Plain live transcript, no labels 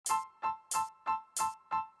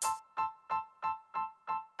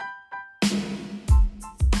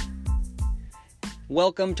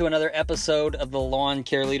Welcome to another episode of the Lawn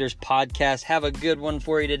Care Leaders Podcast. Have a good one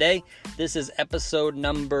for you today. This is episode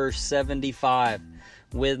number 75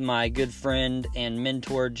 with my good friend and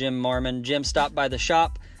mentor, Jim Marmon. Jim stopped by the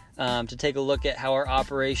shop to take a look at how our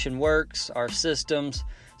operation works, our systems,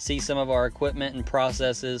 see some of our equipment and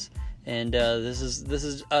processes, and this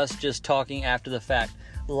is us just talking after the fact.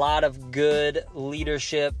 A lot of good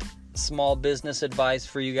leadership, small business advice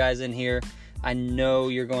for you guys in here. I know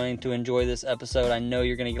you're going to enjoy this episode. I know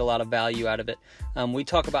you're going to get a lot of value out of it. We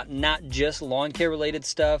talk about not just lawn care related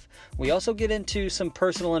stuff. We also get into some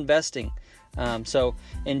personal investing. So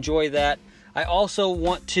enjoy that. I also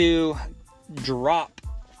want to drop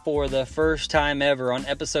for the first time ever on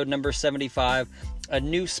episode number 75, a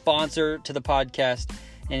new sponsor to the podcast,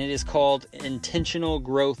 and it is called Intentional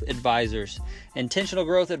Growth Advisors. Intentional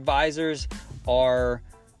Growth Advisors are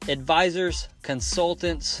advisors,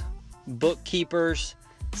 consultants, bookkeepers,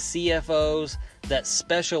 CFOs that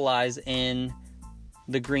specialize in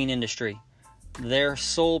the green industry. Their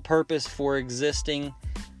sole purpose for existing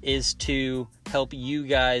is to help you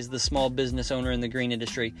guys, the small business owner in the green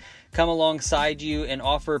industry, come alongside you and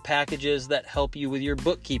offer packages that help you with your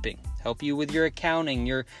bookkeeping, help you with your accounting,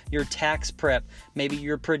 your tax prep, maybe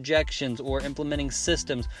your projections or implementing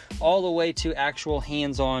systems, all the way to actual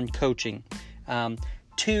hands-on coaching.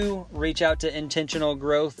 To reach out to Intentional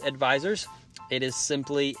Growth Advisors, it is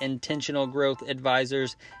simply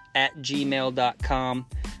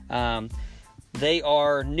intentionalgrowthadvisors@gmail.com. They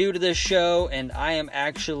are new to this show, and I am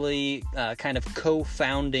actually kind of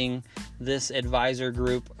co-founding this advisor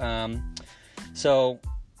group. So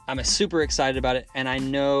I'm super excited about it, and I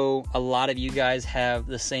know a lot of you guys have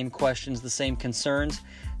the same questions, the same concerns.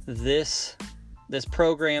 This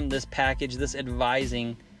program, this package, this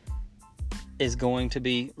advising is going to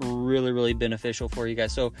be really, really beneficial for you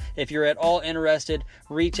guys. So if you're at all interested,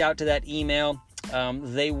 reach out to that email.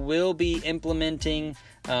 They will be implementing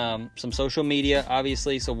some social media,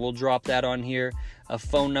 obviously, so we'll drop that on here, a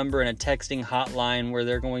phone number and a texting hotline where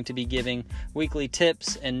they're going to be giving weekly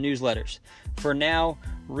tips and newsletters. For now,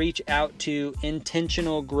 reach out to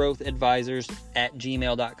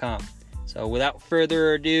intentionalgrowthadvisors@gmail.com. So without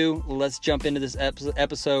further ado, let's jump into this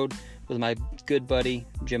episode with my good buddy,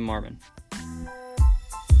 Jim Marmon.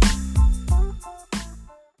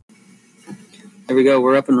 There we go.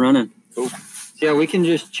 We're up and running. Cool. Yeah, we can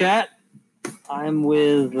just chat. I'm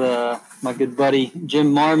with my good buddy,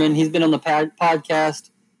 Jim Marmon. He's been on the podcast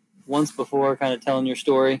once before, kind of telling your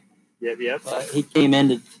story. Yep. He came in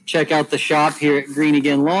to check out the shop here at Green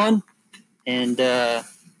Again Lawn, and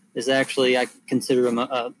is actually, I consider him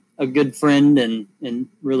a good friend and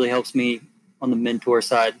really helps me on the mentor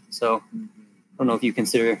side. So I don't know if you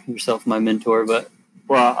consider yourself my mentor, but...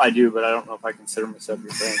 Well, I do, but I don't know if I consider myself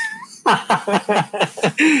your friend.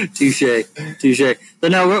 Touche. So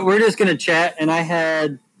no, we're just gonna chat, and I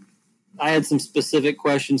had some specific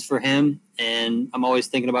questions for him, and I'm always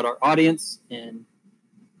thinking about our audience and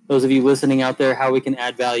those of you listening out there, how we can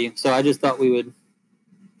add value. So I just thought we would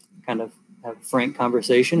kind of have a frank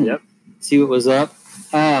conversation and see what was up.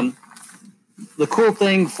 The cool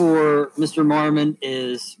thing for Mr. Marmon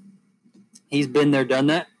is he's been there, done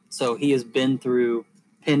that. So he has been through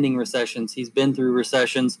pending recessions. He's been through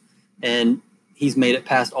recessions, and he's made it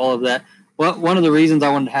past all of that. Well, one of the reasons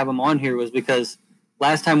I wanted to have him on here was because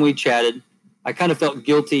last time we chatted, I kind of felt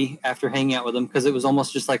guilty after hanging out with him because it was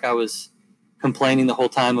almost just like I was complaining the whole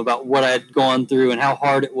time about what I had gone through and how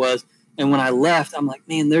hard it was. And when I left, I'm like,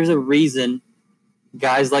 man, there's a reason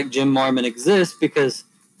guys like Jim Marmon exist, because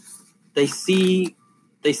they see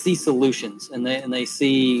solutions, and they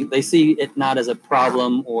see it not as a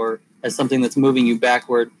problem or as something that's moving you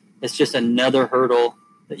backward. It's just another hurdle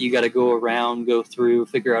that you got to go through,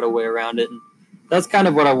 figure out a way around it. And that's kind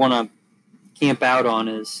of what I want to camp out on,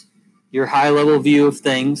 is your high-level view of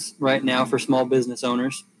things right now for small business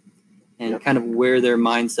owners and kind of where their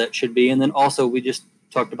mindset should be. And then also, we just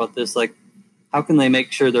talked about this, like, how can they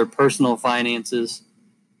make sure their personal finances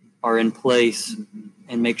are in place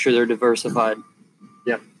and make sure they're diversified?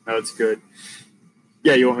 Yeah, no, that's good.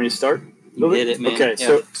 Yeah, you want me to start? You did it, man. Okay,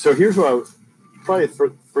 so here's what probably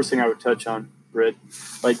the first thing I would touch on, Britt.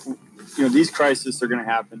 Like, these crises are going to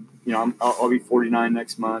happen. I'll be 49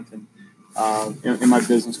 next month, and in my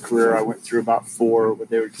business career, I went through about 4 what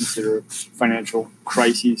they would consider financial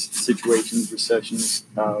crises, situations, recessions,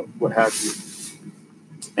 what have you.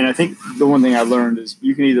 And I think the one thing I learned is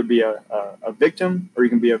you can either be a victim or you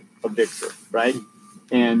can be a victor, right?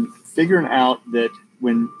 And figuring out that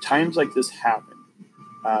when times like this happen,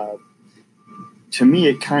 to me,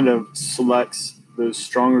 it kind of selects those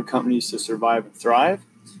stronger companies to survive and thrive,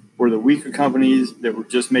 were the weaker companies that were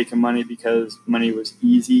just making money because money was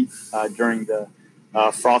easy during the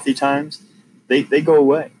frothy times. They go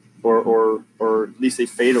away, or at least they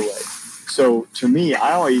fade away. So to me,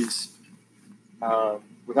 I always,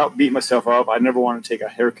 without beating myself up, I never want to take a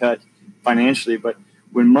haircut financially. But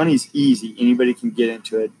when money's easy, anybody can get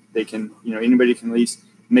into it. They can, anybody can at least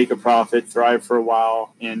make a profit, thrive for a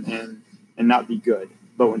while, and not be good.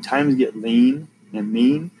 But when times get lean and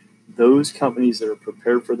mean, those companies that are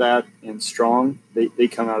prepared for that and strong, they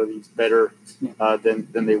come out of these better than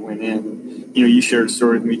they went in. You shared a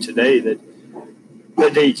story with me today that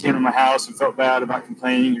day you came to my house and felt bad about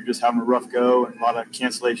complaining, you're just having a rough go, and a lot of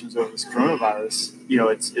cancellations over this coronavirus.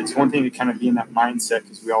 It's one thing to kind of be in that mindset,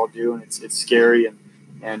 because we all do, and it's scary,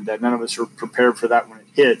 and none of us are prepared for that when it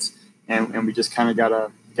hits, and we just kind of gotta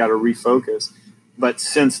refocus. But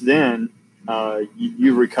since then,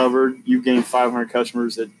 you've recovered, you've gained 500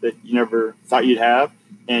 customers that you never thought you'd have,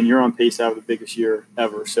 and you're on pace to have the biggest year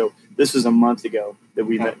ever. So this was a month ago that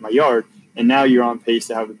we met in my yard, and now you're on pace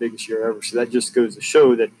to have the biggest year ever. So that just goes to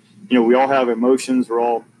show that, we all have emotions. We're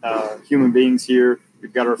all human beings here.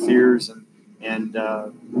 We've got our fears and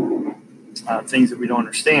things that we don't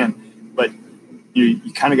understand. But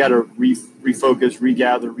you kind of got to refocus,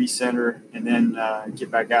 regather, recenter, and then get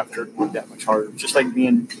back after it and work that much harder. Just like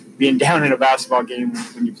being down in a basketball game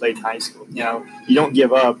when you played in high school. You don't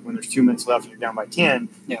give up when there's 2 minutes left and you're down by 10.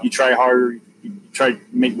 You try harder. You try to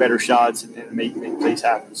make better shots and make plays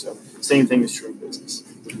happen. So same thing is true in business.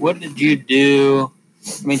 What did you do?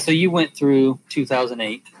 So you went through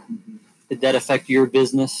 2008. Mm-hmm. Did that affect your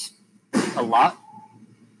business a lot?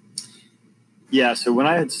 Yeah. So when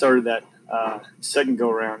I had started that second go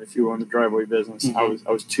around, if you will, in the driveway business, mm-hmm.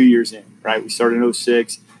 I was 2 years in, right? We started in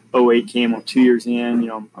 06, 08 came on 2 years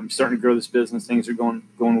in. I'm starting to grow this business. Things are going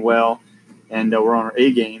well, and we're on our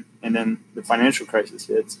A game. And then the financial crisis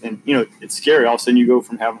hits, and it's scary. All of a sudden, you go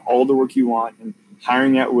from having all the work you want and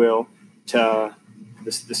hiring at will to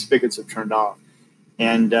the spigots have turned off.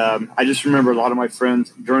 And I just remember a lot of my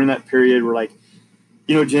friends during that period were like,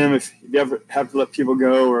 Jim, if you ever have to let people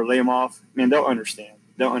go or lay them off, man, they'll understand.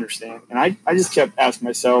 And I just kept asking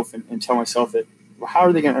myself and tell myself that, well, how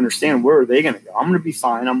are they going to understand? Where are they going to go? I'm going to be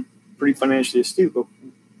fine. I'm pretty financially astute, but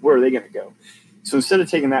where are they going to go? So instead of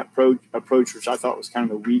taking that approach, which I thought was kind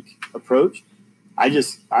of a weak approach, I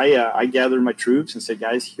gathered my troops and said,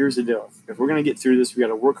 guys, here's the deal. If we're going to get through this, we got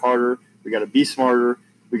to work harder. We got to be smarter.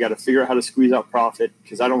 We got to figure out how to squeeze out profit,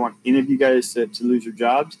 because I don't want any of you guys to lose your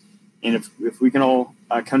jobs. And if we can all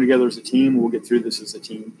come together as a team, we'll get through this as a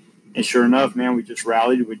team. And sure enough, man, we just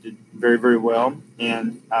rallied. We did very, very well.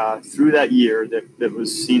 And through that year that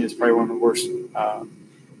was seen as probably one of the worst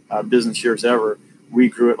business years ever, we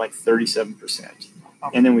grew at like 37%.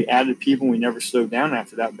 And then we added people. We never slowed down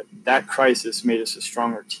after that. But that crisis made us a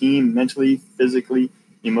stronger team mentally, physically,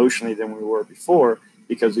 emotionally than we were before,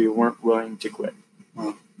 because we weren't willing to quit.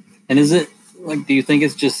 And is it do you think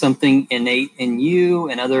it's just something innate in you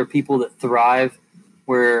and other people that thrive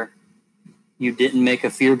where you didn't make a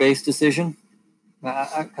fear-based decision?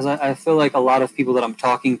 Because I feel like a lot of people that I'm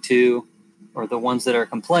talking to, or the ones that are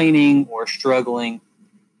complaining or struggling,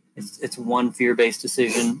 it's one fear-based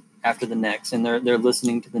decision after the next, and they're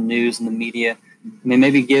listening to the news and the media.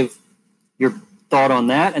 Maybe give your thought on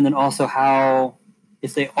that, and then also how,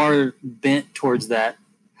 if they are bent towards that,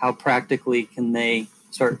 how practically can they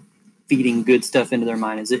start feeding good stuff into their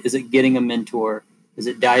mind? Is it getting a mentor? Is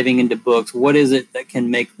it diving into books? What is it that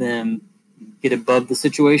can make them get above the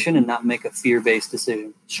situation and not make a fear-based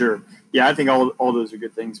decision? Sure. Yeah, I think all those are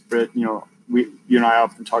good things, Britt. You and I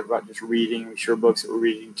often talk about just reading. We share books that we're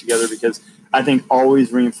reading together, because I think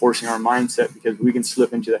always reinforcing our mindset, because we can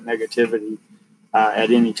slip into that negativity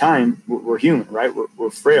at any time. We're human, right? We're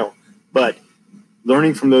frail. But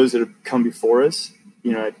learning from those that have come before us,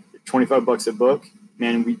 at $25 a book,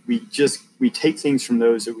 man, we take things from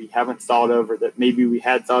those that we haven't thought of, or that maybe we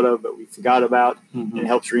had thought of but we forgot about, mm-hmm. and it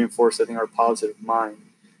helps reinforce, I think, our positive mind.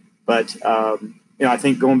 But I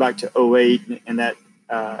think going back to 2008 and that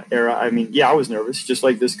era, I was nervous, just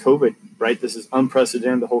like this COVID, right? This is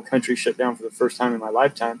unprecedented. The whole country shut down for the first time in my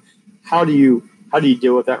lifetime. How do you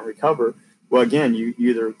deal with that and recover? Well, again, you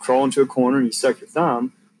either crawl into a corner and you suck your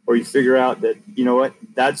thumb, or you figure out that,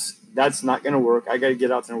 that's not going to work. I got to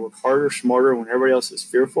get out there and work harder, smarter when everybody else is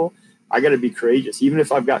fearful. I got to be courageous. Even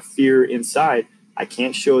if I've got fear inside, I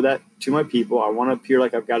can't show that to my people. I want to appear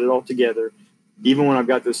like I've got it all together, even when I've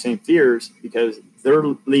got those same fears, because they're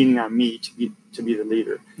leaning on me to be the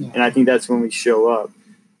leader. Yeah. And I think that's when we show up.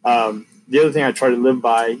 The other thing I try to live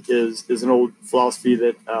by is an old philosophy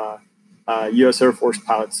that U.S. Air Force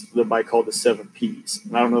pilots live by, called the 7 Ps.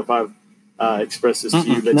 And I don't know if I've express this to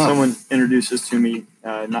you, but no. someone introduced this to me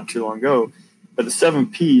not too long ago. But the 7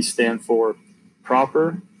 P's stand for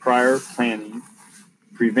proper prior planning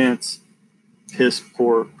prevents piss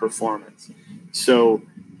poor performance. So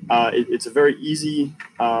it's a very easy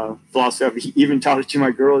philosophy. I've even taught it to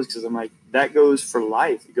my girls because I'm like, that goes for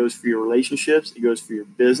life. It goes for your relationships. It goes for your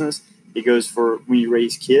business. It goes for when you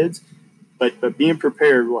raise kids. But being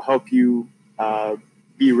prepared will help you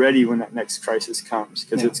be ready when that next crisis comes,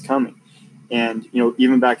 because it's coming. And,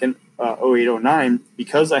 even back in 08, 09,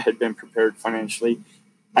 because I had been prepared financially,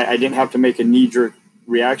 I didn't have to make a knee-jerk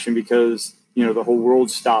reaction because, the whole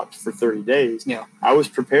world stopped for 30 days. Yeah. I was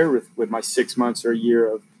prepared with my 6 months or a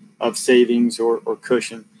year of savings or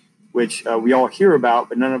cushion, which we all hear about,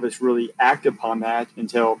 but none of us really act upon that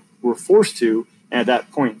until we're forced to. And at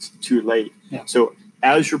that point, it's too late. Yeah. So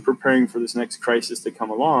as you're preparing for this next crisis to come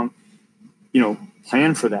along,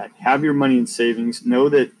 plan for that. Have your money in savings. Know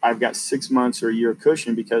that I've got 6 months or a year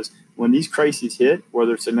cushion, because when these crises hit,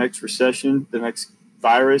 whether it's the next recession, the next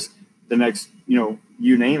virus, the next, you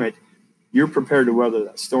name it, you're prepared to weather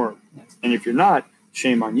that storm. Yeah. And if you're not,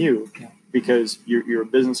 shame on you, because you're a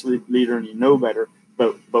business leader and you know better.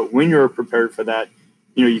 But when you're prepared for that,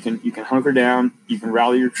 you can hunker down, you can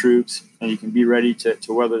rally your troops, and you can be ready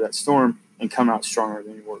to weather that storm and come out stronger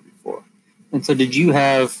than you were before. And so did you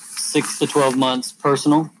have 6 to 12 months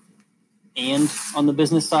personal and on the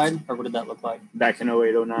business side, or what did that look like? Back in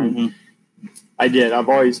 08, 09, I did. I've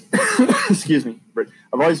always, excuse me, but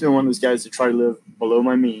I've always been one of those guys to try to live below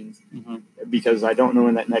my means, because I don't know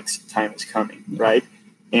when that next time is coming, right?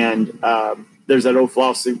 And there's that old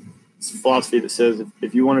philosophy that says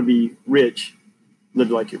if you want to be rich,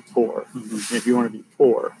 live like you're poor. And if you want to be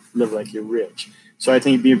poor, live like you're rich. So I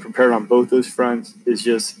think being prepared on both those fronts is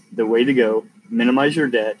just the way to go. Minimize your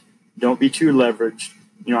debt. Don't be too leveraged.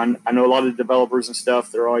 I know a lot of developers and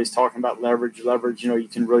stuff, they're always talking about leverage. You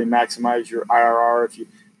can really maximize your IRR if you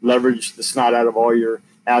leverage the snot out of all your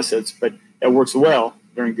assets, but it works well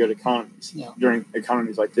during good economies. Yeah. During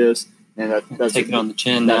economies like this, and that's take it on the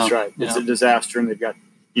chin. That's now. right. It's a disaster, and they've got,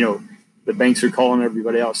 the banks are calling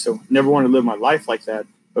everybody else. So never want to live my life like that,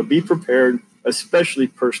 but be prepared, especially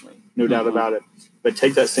personally, no doubt about it. But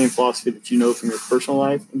take that same philosophy that from your personal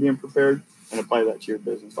life and being prepared, and apply that to your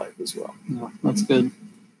business life as well. Yeah, that's good.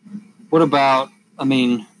 What about,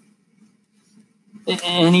 and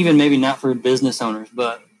even maybe not for business owners,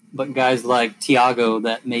 but guys like Tiago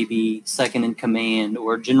that may be second in command,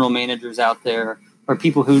 or general managers out there, or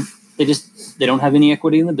people who they don't have any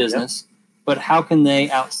equity in the business, but how can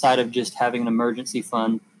they, outside of just having an emergency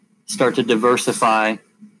fund, start to diversify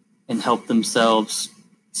and help themselves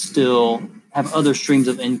still have other streams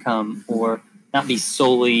of income, or not be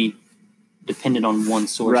solely dependent on one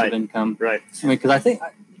source of income? Right. Because I think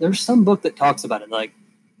there's some book that talks about it. Like,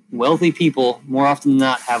 wealthy people more often than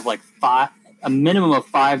not have like a minimum of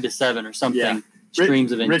 5 to 7 or something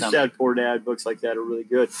streams of income. Rich Dad, Poor Dad, books like that are really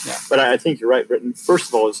good. Yeah. But I think you're right, Britton. First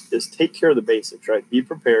of all, is take care of the basics, right? Be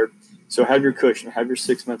prepared. So have your cushion, have your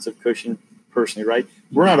 6 months of cushion personally, right?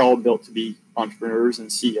 We're not all built to be entrepreneurs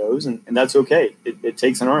and CEOs, and that's okay. It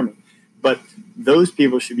takes an army. But those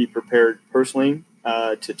people should be prepared personally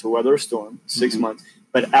to weather a storm, 6 months.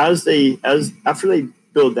 But after they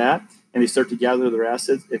build that and they start to gather their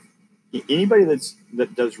assets, if anybody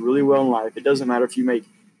that does really well in life, it doesn't matter if you make,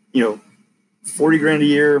 $40,000 a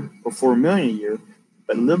year or $4 million a year,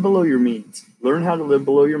 but live below your means. Learn how to live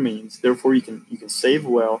below your means. Therefore, you can save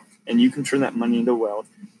well, and you can turn that money into wealth.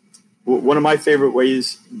 One of my favorite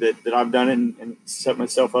ways that I've done it and set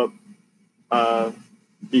myself up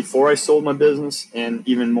before I sold my business, and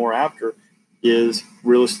even more after, is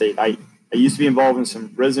real estate. I used to be involved in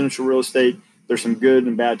some residential real estate. There's some good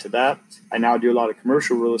and bad to that. I now do a lot of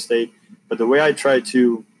commercial real estate. But the way I try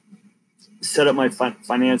to set up my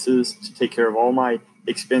finances to take care of all my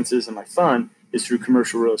expenses and my fun is through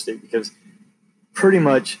commercial real estate, because pretty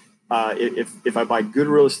much if I buy good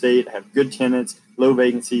real estate, I have good tenants, low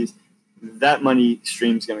vacancies, that money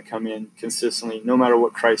stream is going to come in consistently, no matter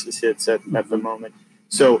what crisis hits at the moment.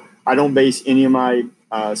 So I don't base any of my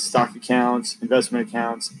stock accounts, investment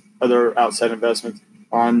accounts, other outside investments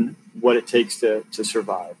on what it takes to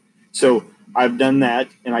survive. So I've done that,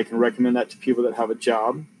 and I can recommend that to people that have a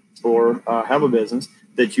job or have a business,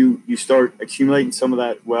 that you start accumulating some of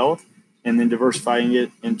that wealth and then diversifying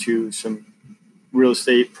it into some real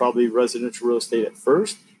estate, probably residential real estate at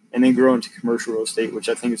first, and then grow into commercial real estate, which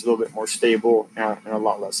I think is a little bit more stable and a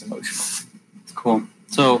lot less emotional. Cool.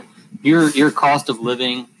 So your cost of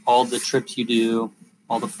living, all the trips you do,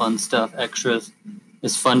 all the fun stuff, extras,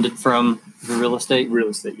 is funded from the real estate? Real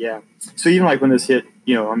estate, yeah. So even like when this hit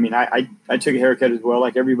I mean, I took a haircut as well,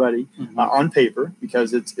 like everybody, on paper,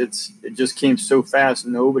 because it just came so fast.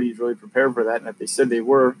 Nobody's really prepared for that. And if they said they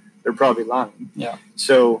were, they're probably lying. Yeah.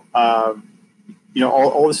 So,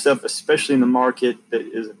 all this stuff, especially in the market that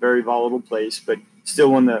is a very volatile place, but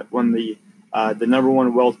still when the number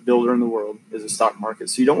one wealth builder in the world is the stock market.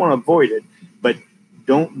 So you don't want to avoid it, but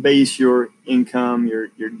don't base your income,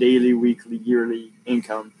 your daily, weekly, yearly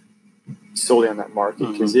income solely on that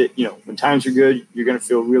market, because when times are good, you're going to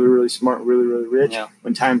feel really, really smart, really, really rich. Yeah.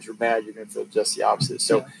 When times are bad, you're going to feel just the opposite.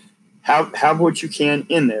 So have what you can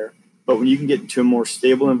in there, but when you can get into a more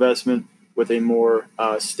stable investment with a more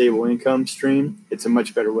stable income stream, it's a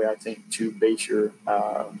much better way, I think, to base your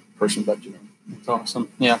personal budget on. That's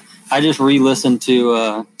awesome. Yeah. I just re-listened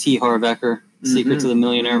to T. Harv Eker, Secrets of the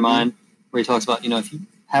Millionaire Mind, where he talks about, if you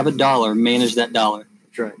have $1, manage that dollar.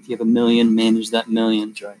 That's right. If you have $1 million, manage that $1 million.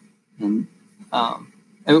 That's right. And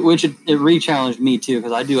which it re-challenged me too,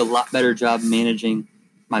 because I do a lot better job managing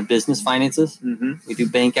my business finances. We do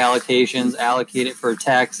bank allocations, allocate it for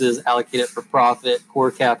taxes, allocate it for profit, core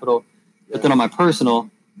capital. But then on my personal,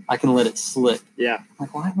 I can let it slip. Yeah. I'm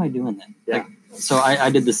like, why am I doing that? Yeah. So I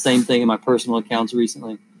did the same thing in my personal accounts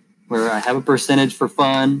recently, where I have a percentage for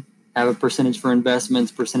fun, have a percentage for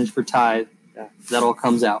investments, percentage for tithe. Yeah. That all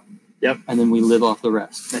comes out. Yep. And then we live off the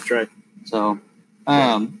rest. That's right. So,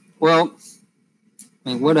 well, I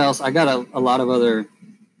mean, what else? I got a lot of other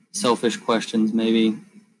selfish questions, maybe.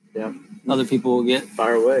 Yeah. Other people will get.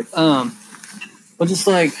 Fire away. But just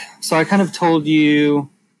so I kind of told you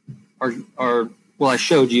I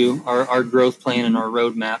showed you our growth plan and our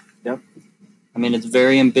roadmap. Yep. I mean, it's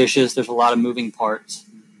very ambitious. There's a lot of moving parts.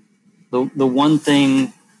 The one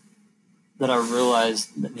thing that I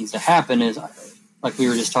realized that needs to happen is, like we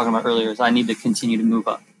were just talking about earlier, is I need to continue to move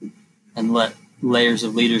up and let layers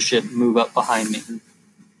of leadership move up behind me.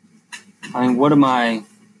 I mean, what am I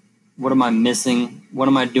missing? What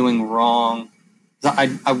am I doing wrong?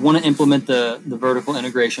 I want to implement the vertical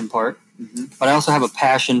integration part, but I also have a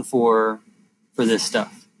passion for this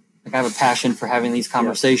stuff. Like I have a passion for having these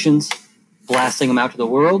conversations, blasting them out to the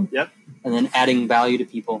world, and then adding value to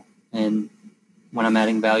people. And when I'm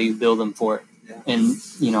adding value, bill them for it. Yeah. And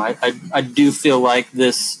I do feel like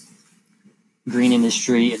this green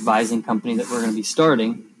industry advising company that we're going to be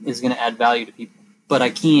starting is going to add value to people. But I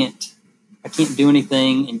can't do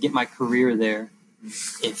anything and get my career there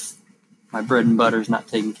if my bread and butter is not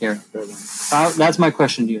taken care of. So that's my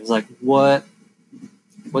question to you. Is like, what's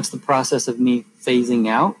the process of me phasing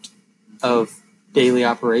out of daily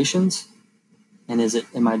operations? And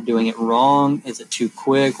am I doing it wrong? Is it too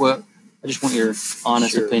quick? I just want your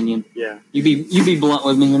honest opinion. Yeah. You be blunt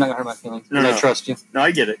with me. You're not gonna hurt my feelings. No, I trust you. No,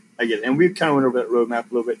 I get it. And we kind of went over that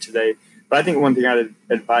roadmap a little bit today. But I think one thing I'd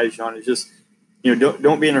advise you on is just,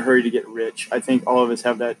 don't be in a hurry to get rich. I think all of us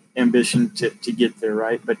have that ambition to get there,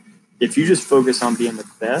 right? But if you just focus on being the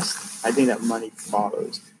best, I think that money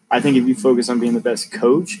follows. I think if you focus on being the best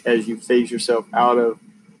coach as you phase yourself out of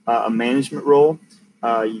a management role,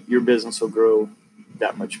 your business will grow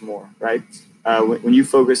that much more, right? When you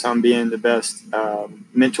focus on being the best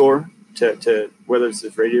mentor to whether it's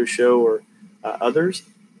this radio show or others,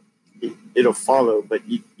 it'll follow. But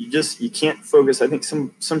you can't focus. I think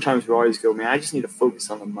sometimes we always go, man, I just need to focus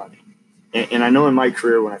on the money. And I know in my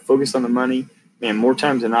career, when I focused on the money, man, more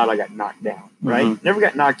times than not, I got knocked down, right? Never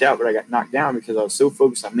got knocked out, but I got knocked down because I was so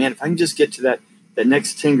focused on, man, if I can just get to that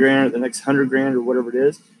next 10 grand or the next 100 grand or whatever it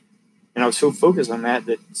is. And I was so focused on that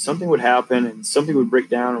something would happen and something would break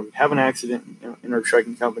down or we'd have an accident in our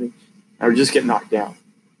trucking company and I would just get knocked down.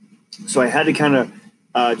 So I had to kind of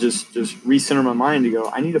just recenter my mind to go,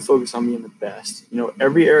 I need to focus on being the best.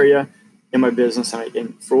 Every area in my business,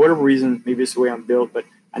 and for whatever reason, maybe it's the way I'm built, but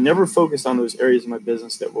I never focused on those areas of my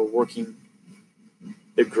business that were working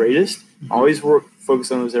the greatest. I always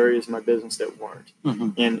focused on those areas of my business that weren't.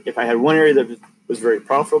 And if I had one area that was very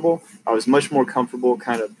profitable, I was much more comfortable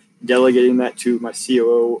kind of delegating that to my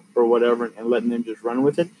COO or whatever and letting them just run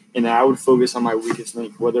with it. And I would focus on my weakest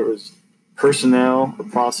link, whether it was personnel or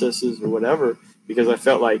processes or whatever, because I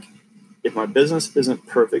felt like if my business isn't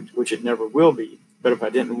perfect, which it never will be, but if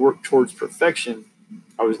I didn't work towards perfection,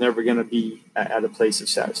 I was never going to be at a place of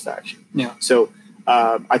satisfaction. Yeah. So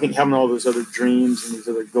I think having all those other dreams and these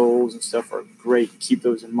other goals and stuff are great. Keep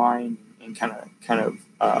those in mind and kind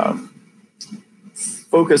of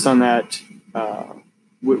focus on that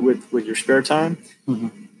with your spare time.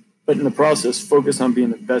 But in the process, focus on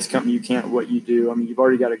being the best company you can at what you do. I mean, you've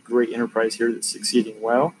already got a great enterprise here that's succeeding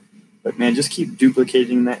well. But, man, just keep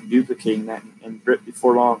duplicating that. And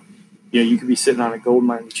before long, you could be sitting on a gold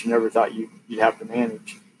mine that you never thought you'd have to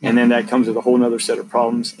manage. And then that comes with a whole other set of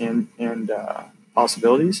problems and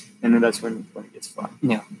possibilities, and then that's when it gets fun.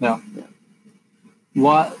 Yeah.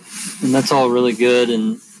 What? And that's all really good,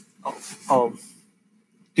 and I'll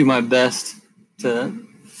do my best to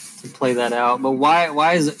play that out. But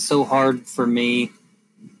why is it so hard for me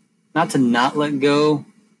not to not let go?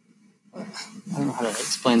 I don't know how to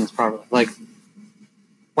explain this properly. Like,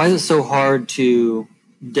 why is it so hard to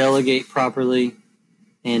delegate properly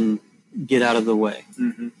and get out of the way?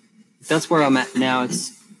 Mm-hmm. That's where I'm at now.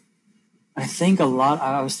 I think a lot.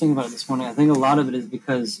 I was thinking about it this morning. I think a lot of it is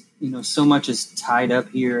because so much is tied up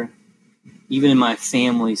here, even in my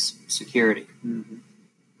family's security. Mm-hmm.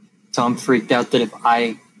 So I'm freaked out that if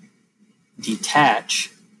I detach,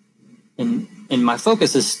 and my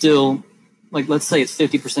focus is still, like, let's say it's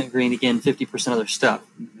 50% green again, 50% other stuff.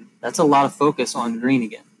 Mm-hmm. That's a lot of focus on green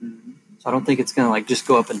again. Mm-hmm. So I don't think it's going to just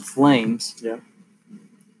go up in flames. Yeah.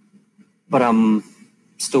 But I'm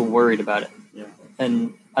still worried about it. Yeah.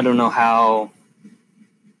 And I don't know how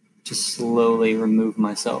to slowly remove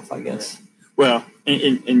myself, I guess. Yeah. Well,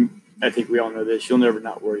 and I think we all know this. You'll never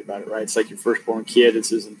not worry about it, right? It's like your firstborn kid.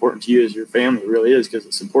 It's as important to you as your family. It really is, because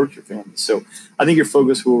it supports your family. So I think your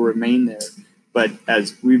focus will remain there. But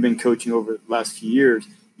as we've been coaching over the last few years,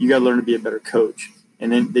 you got to learn to be a better coach.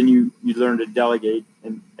 And then you learn to delegate,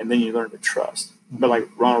 and then you learn to trust. But like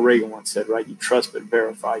Ronald Reagan once said, right? You trust but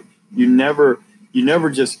verify. You never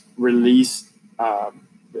just release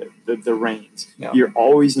the reins. Yeah. You're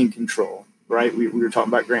always in control, right? We were talking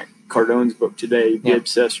about Grant Cardone's book today, Be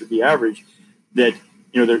Obsessed or Be Average. That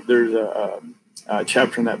there's a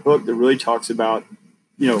chapter in that book that really talks about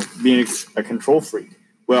being a control freak.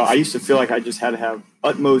 Well, I used to feel like I just had to have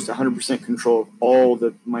utmost 100% control of all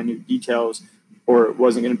the minute details, or it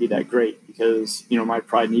wasn't going to be that great because my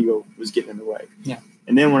pride and ego was getting in the way. Yeah.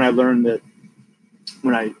 And then when I learned that,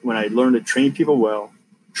 when I learned to train people well,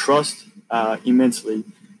 trust immensely,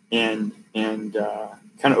 and kind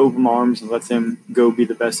of open my arms and let them go be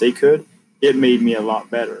the best they could, it made me a lot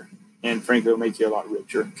better. And frankly, it'll make you a lot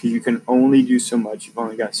richer, because you can only do so much. You've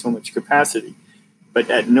only got so much capacity. But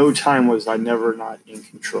at no time was I never not in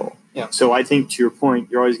control. Yeah. So I think, to your point,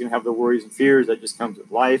 you're always going to have the worries and fears that just comes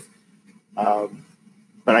with life.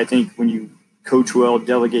 But I think when you coach well,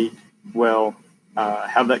 delegate well,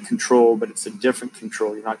 have that control, but it's a different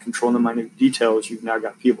control. You're not controlling the minute details. You've now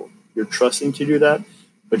got people you're trusting to do that,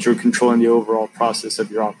 but you're controlling the overall process of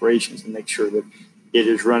your operations and make sure that it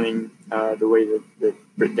is running the way that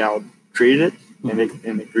Britt Dowd created it,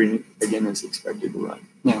 and the green again is expected to run.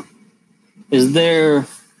 Yeah. Is there?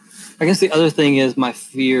 I guess the other thing is, my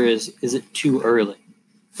fear is it too early?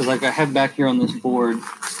 Because like I have back here on this board,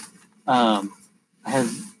 I have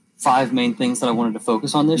 5 main things that I wanted to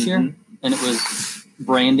focus on this year, and it was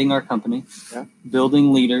branding our company,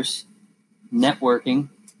 building leaders, networking,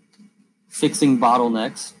 fixing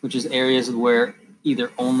bottlenecks, which is areas where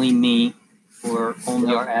either only me or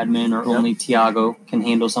only our admin or only Tiago can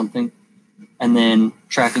handle something, and then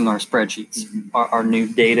tracking our spreadsheets, our new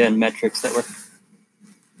data and metrics that were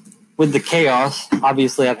with the chaos.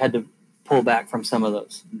 Obviously, I've had to pull back from some of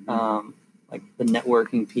those, like the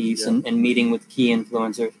networking piece and meeting with key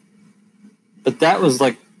influencers. But that was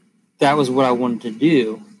what I wanted to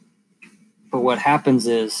do. But what happens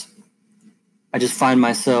is I just find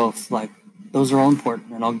myself like, those are all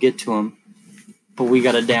important and I'll get to them, but we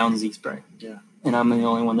got a down Z spray. Yeah. And I'm the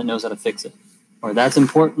only one that knows how to fix it. Or that's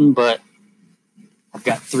important, but I've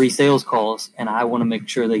got 3 sales calls and I want to make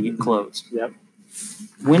sure they get closed. Yep.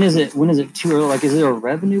 When is it too early? Like, is there a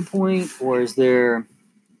revenue point, or is there?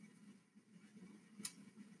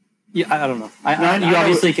 Yeah, I don't know. You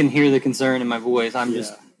obviously can hear the concern in my voice. I'm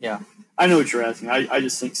just, I know what you're asking. I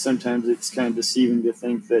just think sometimes it's kind of deceiving to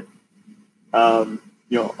think that,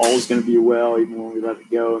 all's going to be well even when we let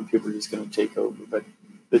it go and people are just going to take over.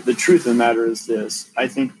 But the truth of the matter is this. I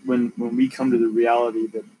think when we come to the reality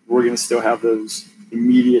that we're going to still have those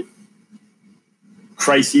immediate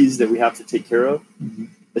crises that we have to take care of,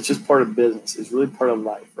 it's just part of business. It's really part of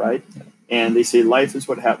life, right? Yeah. And they say life is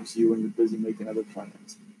what happens to you when you're busy making other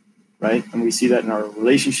plans, right? And we see that in our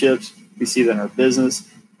relationships. We see that in our business.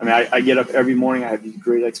 I mean, I get up every morning. I have these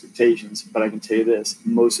great expectations, but I can tell you this: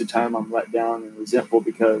 most of the time, I'm let down and resentful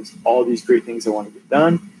because all these great things I want to get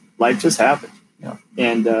done, life just happens. Yeah.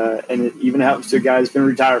 And it even happens to a guy who's been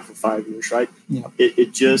retired for 5 years, right? Yeah.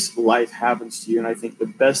 It just, life happens to you. And I think the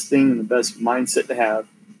best thing and the best mindset to have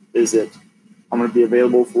is that I'm going to be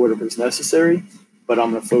available for whatever is necessary, but I'm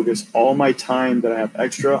going to focus all my time that I have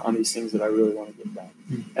extra on these things that I really want to get done.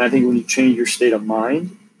 And I think when you change your state of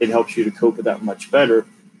mind, it helps you to cope with that much better.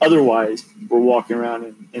 Otherwise, we're walking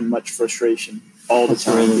around in much frustration all the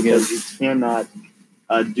time, because we cannot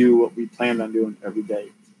do what we planned on doing every day.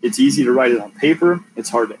 it's easy to write it on paper. It's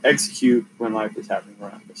hard to execute when life is happening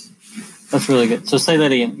around us. That's really good. So say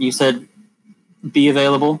that again. You said be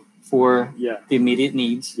available for the immediate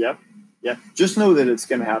needs. Yep. Yeah. Just know that it's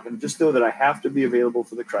going to happen. Just know that I have to be available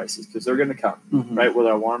for the crisis because they're going to come, right?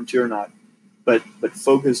 Whether I want them to or not. But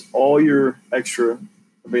focus all your extra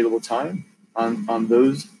available time on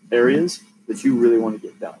those areas that you really want to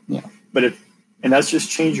get done. Yeah. And that's just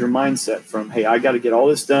change your mindset from, hey, I got to get all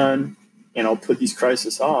this done and I'll put these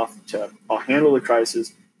crises off to I'll handle the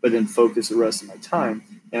crisis, but then focus the rest of my time.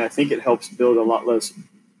 And I think it helps build a lot less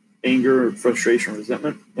anger, frustration,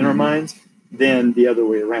 resentment in our minds than the other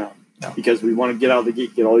way around. Yeah. Because we want to get out of the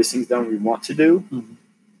gate, get all these things done we want to do,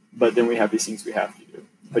 but then we have these things we have to do.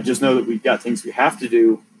 But just know that we've got things we have to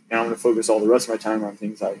do, and I'm going to focus all the rest of my time on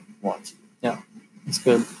things I want to do. Yeah, that's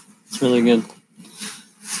good. It's really good.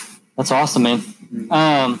 That's awesome, man.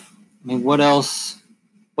 I mean, what else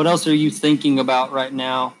are you thinking about right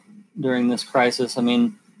now during this crisis? I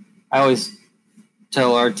mean, I always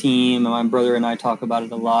tell our team, and my brother and I talk about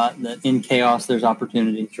it a lot, that in chaos there's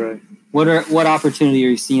opportunity. That's right. What opportunity are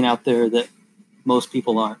you seeing out there that most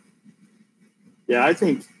people aren't? Yeah, I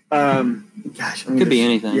think, it could be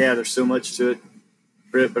anything. Yeah, there's so much to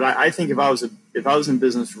it, but I think if I was in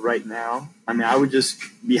business right now, I mean, I would just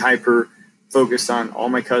be hyper focused on all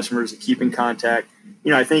my customers and keep in contact.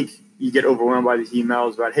 I think you get overwhelmed by these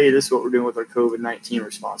emails about, hey, this is what we're doing with our COVID-19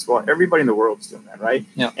 response. Well, everybody in the world is doing that, right?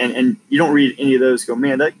 Yeah. And you don't read any of those, go,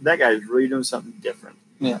 man, that guy is really doing something different.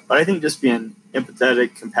 Yeah. But I think just being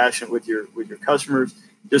empathetic, compassionate with your customers,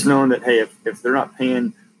 just knowing that, hey, if they're not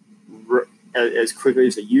paying as quickly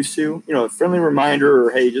as they used to, a friendly reminder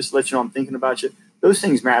or, hey, just let you know I'm thinking about you. Those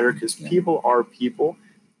things matter because people are people,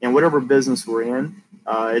 and whatever business we're in,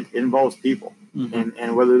 it involves people.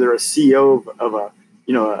 And whether they're a CEO of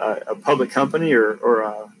a public company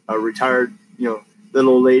or a retired,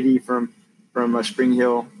 little old lady from Spring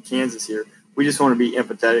Hill, Kansas here, we just want to be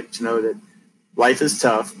empathetic to know that life is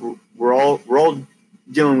tough. We're all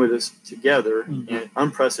dealing with this together and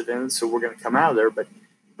unprecedented. So we're going to come out of there, but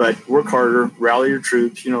work harder, rally your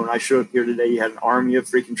troops. When I showed up here today, you had an army of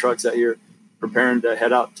freaking trucks out here preparing to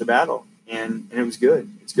head out to battle. And it was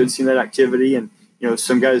good. It's good seeing that activity. And,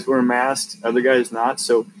 some guys wearing masks, other guys not.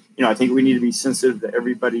 So, I think we need to be sensitive to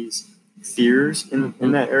everybody's fears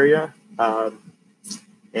in that area.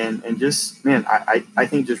 And just, man, I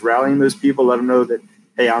think just rallying those people, let them know that,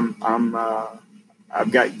 hey,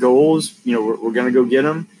 I've got goals, we're going to go get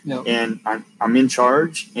them and I'm in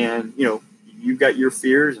charge. And, you've got your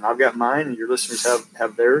fears and I've got mine and your listeners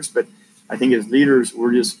have theirs. But I think as leaders,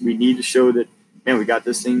 we need to show that, man, we got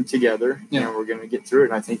this thing together and we're going to get through it.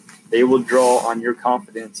 And I think they will draw on your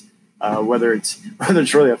confidence, whether it's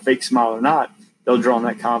really a fake smile or not, they'll draw on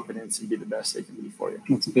that confidence and be the best they can be for you.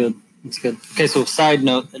 That's good. Okay. So side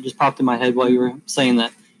note that just popped in my head while you were saying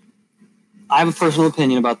that. I have a personal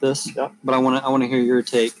opinion about this, but I want to hear your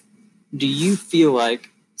take. Do you feel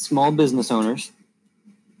like small business owners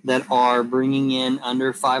that are bringing in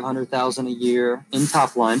under $500,000 a year in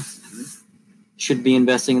top line should be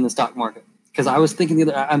investing in the stock market? Because I was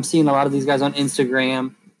thinking I'm seeing a lot of these guys on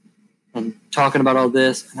Instagram and talking about all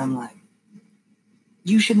this, and I'm like,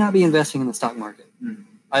 you should not be investing in the stock market.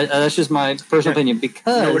 That's just my personal opinion.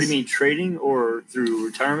 Because what do you mean, trading or through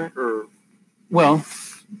retirement or? Well,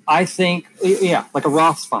 I think like a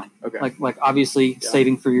Roth's fine. Okay. Like obviously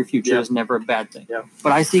saving for your future is never a bad thing. Yeah.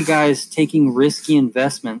 But I see guys taking risky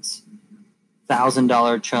investments,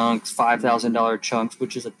 $1,000 chunks, $5,000 chunks,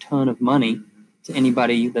 which is a ton of money to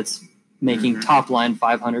anybody that's making top line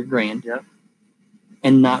 $500,000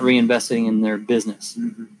 and not reinvesting in their business.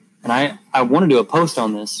 And I want to do a post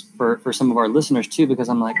on this for some of our listeners too, because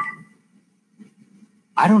I'm like,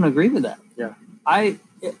 I don't agree with that. Yeah.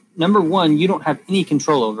 Number one, you don't have any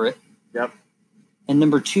control over it. Yep. And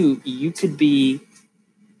number two, you could be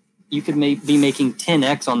making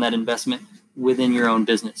 10x on that investment within your own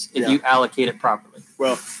business if you allocate it properly.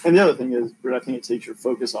 Well, and the other thing is, I think it takes your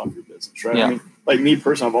focus off your business, right? Yeah. I mean, like me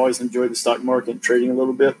personally, I've always enjoyed the stock market and trading a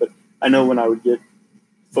little bit, but I know when I would get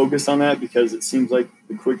focused on that because it seems like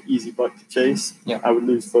the quick, easy buck to chase, I would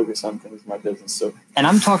lose focus on things in my business. So, and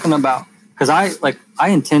I'm talking about, because I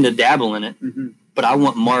intend to dabble in it, but I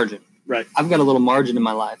want margin. Right. I've got a little margin in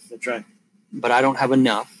my life. That's right. But I don't have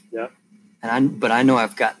enough. Yeah. But I know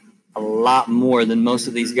I've got a lot more than most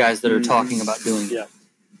of these guys that are talking about doing it. Yeah.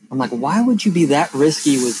 I'm like, why would you be that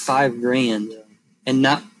risky with $5,000 and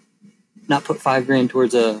not put $5,000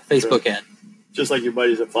 towards a Facebook ad? Just like your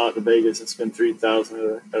buddies that fly out to Vegas and spend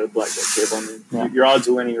 $3,000 at a blackjack table. I mean, your odds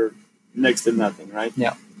of winning are next to nothing, right?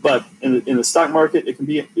 Yeah. But in the stock market, it can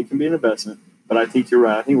be an investment. But I think you're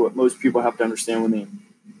right. I think what most people have to understand when they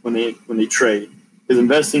when they trade. Because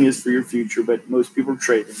investing is for your future, but most people are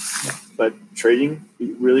trading. Yeah. But trading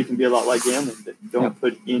really can be a lot like gambling. Don't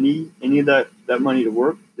put any of that money to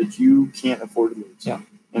work that you can't afford to lose. Yeah.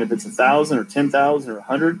 And if it's 1,000 or 10,000 or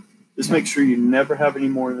 100, just make sure you never have any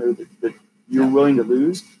more in there that you're willing to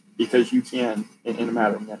lose, because you can in a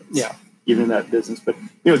matter of minutes. Yeah. Even in that business. But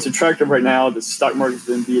it's attractive right now. The stock market's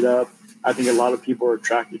been beat up. I think a lot of people are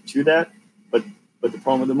attracted to that. But the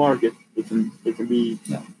problem with the market, it can be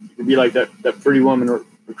like that pretty woman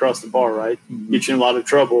across the bar, right? Mm-hmm. Get you in a lot of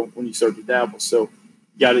trouble when you start to dabble. So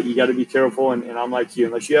you got to be careful. And I'm like you,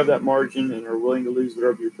 unless you have that margin and are willing to lose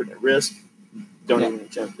whatever you're putting at risk, don't even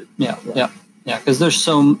attempt it. Yeah. Because there's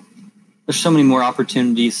so many more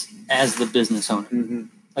opportunities as the business owner. Mm-hmm.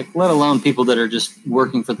 Like, let alone people that are just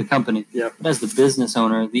working for the company. Yeah. But as the business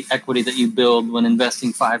owner, the equity that you build when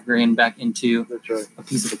investing $5,000 back into a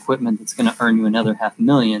piece of equipment that's going to earn you another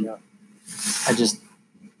 $500,000. Yeah.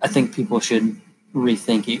 I think people should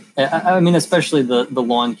rethink it. I mean, especially the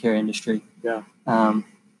lawn care industry. Yeah.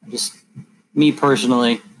 Me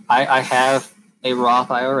personally, I have a Roth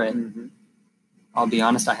IRA. Mm-hmm. I'll be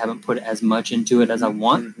honest, I haven't put as much into it as I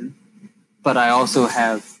want, mm-hmm. but I also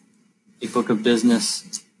have a book of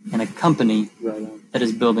business and a company that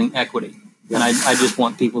is building equity. Yeah. And I just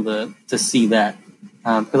want people to see that,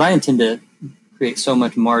 because I intend to create so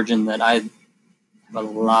much margin that I have a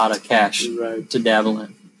lot of cash to dabble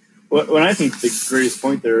in. Well, I think the greatest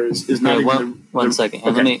point there is not one second.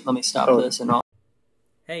 Okay. Let me stop this and all.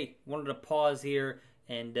 Hey, wanted to pause here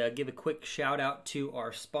and give a quick shout out to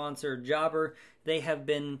our sponsor, Jobber. They have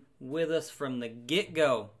been with us from the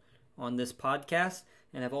get-go on this podcast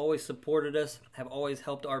and have always supported us, have always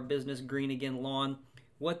helped our business, Green Again Lawn.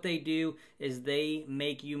 What they do is they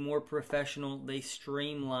make you more professional. They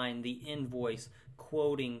streamline the invoice,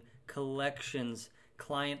 quoting, collections,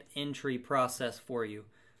 client entry process for you.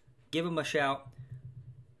 Give them a shout,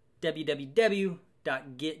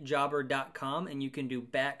 www.getjobber.com, and you can do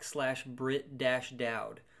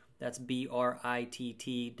 /Brit-Dowd. That's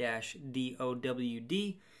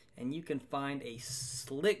BRITT-DOWD, and you can find a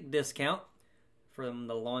slick discount from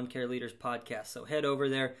the Lawn Care Leaders podcast. So head over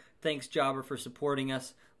there. Thanks, Jobber, for supporting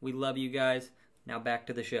us. We love you guys. Now back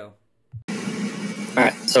to the show. All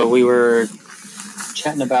right, so we were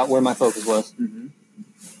chatting about where my focus was. Mm-hmm.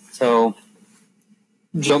 So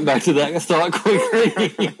jump back to that thought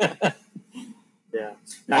quickly. Yeah.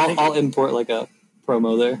 I'll import like a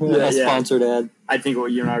promo there, a sponsored ad. I think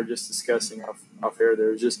what you and I were just discussing off air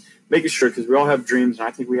there is just making sure, because we all have dreams, and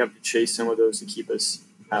I think we have to chase some of those to keep us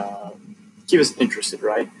interested,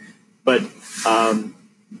 right? But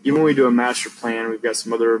even when we do a master plan, we've got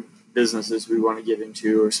some other businesses we want to get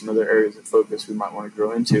into or some other areas of focus we might want to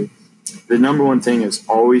grow into. The number one thing is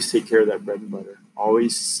always take care of that bread and butter.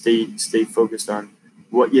 Always stay focused on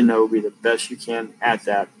what you know, be the best you can at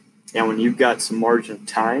that. And when you've got some margin of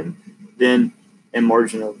time, and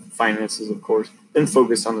margin of finances, of course, then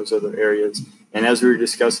focus on those other areas. And as we were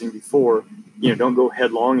discussing before, don't go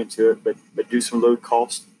headlong into it, but do some low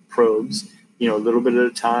cost probes, a little bit at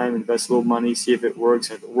a time, invest a little money, see if it works.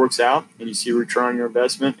 And if it works out and you see a return on your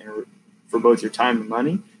investment and for both your time and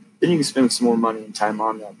money, then you can spend some more money and time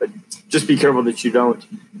on that. But just be careful that you don't,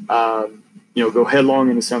 go headlong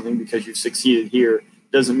into something because you've succeeded here.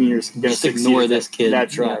 Doesn't mean you're going to ignore this kid.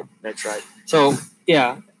 That's right. Yeah. That's right. So,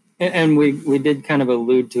 yeah. And we did kind of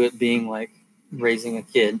allude to it being like raising a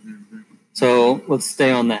kid. Mm-hmm. So let's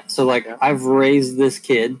stay on that. So I've raised this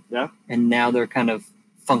kid, and now they're kind of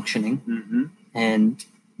functioning, mm-hmm. and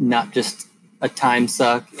not just a time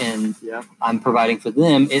suck. And I'm providing for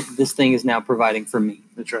them. This thing is now providing for me.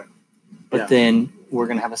 That's right. But then we're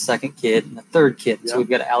going to have a second kid and a third kid. So we've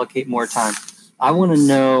got to allocate more time. I want to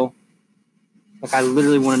know, I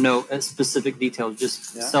literally want to know a specific detail, just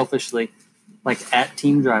selfishly. At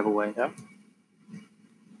Team Drive Away. Yep. I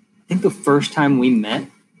think the first time we met,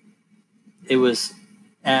 it was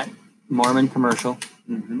at Marmon Commercial.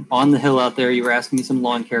 Mm-hmm. On the hill out there. You were asking me some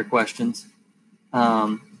lawn care questions.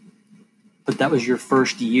 But that was your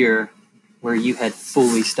first year where you had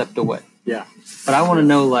fully stepped away. Yeah. But I want to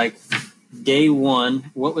know, day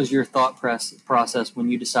one, what was your thought process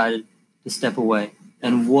when you decided to step away?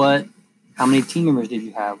 And how many team members did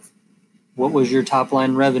you have? What was your top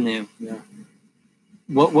line revenue? Yeah.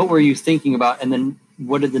 What were you thinking about? And then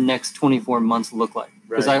what did the next 24 months look like?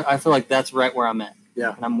 Because I feel like that's right where I'm at.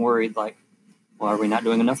 Yeah. And I'm worried, are we not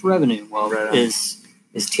doing enough revenue? Well, right is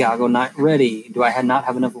Tiago not ready? Do I not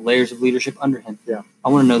have enough layers of leadership under him? Yeah. I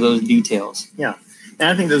want to know those details. Yeah. And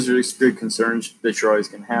I think those are good concerns that you're always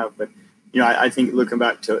going to have. But, I think looking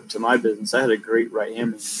back to my business, I had a great right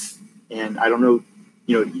hand man. And I don't know,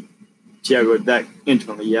 Tiago that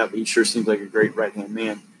intimately, yeah, but he sure seems like a great right-hand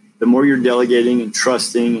man. The more you're delegating and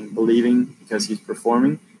trusting and believing because he's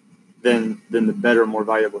performing, then the better, more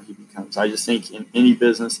valuable he becomes. I just think in any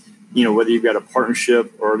business, whether you've got a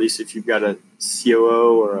partnership or at least if you've got a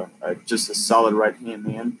COO or just a solid right-hand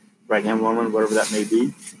man, right-hand woman, whatever that may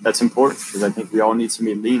be, that's important because I think we all need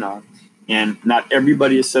somebody to lean on. And not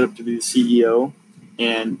everybody is set up to be the CEO,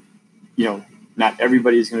 and not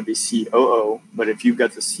everybody is going to be COO. But if you've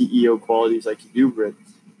got the CEO qualities like you do, Britt,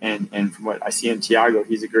 and from what I see in Tiago,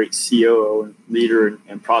 he's a great COO and leader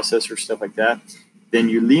and processor, stuff like that. Then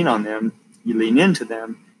you lean on them, you lean into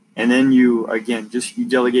them, and then you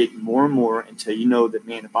delegate more and more until you know that,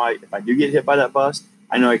 man, if I do get hit by that bus,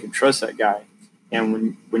 I know I can trust that guy.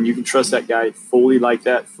 And when you can trust that guy fully like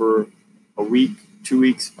that for a week, 2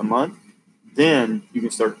 weeks, a month, then you can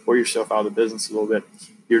start to pull yourself out of the business a little bit.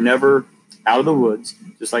 You're never out of the woods,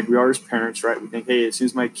 just like we are as parents, right? We think, hey, as soon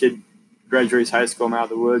as my kid graduates high school, I'm out of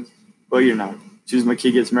the woods. Well, you're not. As soon as my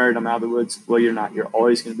kid gets married, I'm out of the woods. Well, you're not. You're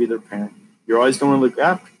always going to be their parent. You're always going to look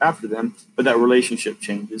after them, but that relationship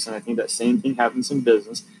changes. And I think that same thing happens in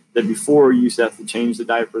business, that before you used to have to change the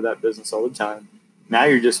diaper of that business all the time. Now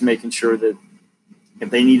you're just making sure that if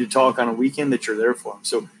they need to talk on a weekend, that you're there for them.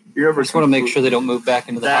 So you're ever I just want to make sure they don't move back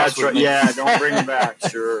into the house. That's right. Yeah, don't bring them back.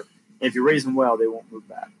 Sure. And if you raise them well, they won't move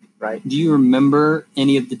back. Right. Do you remember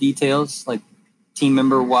any of the details, like team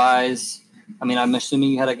member wise? I mean, I'm assuming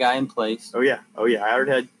you had a guy in place. Oh yeah. I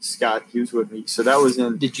already had Scott. He was with me. So that was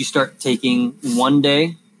in. Did you start taking one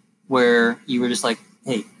day where you were just like,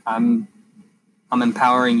 hey, I'm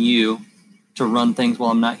empowering you to run things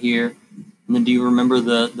while I'm not here? And then do you remember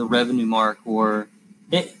the revenue mark or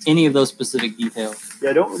any of those specific details? Yeah,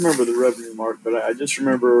 I don't remember the revenue mark, but I just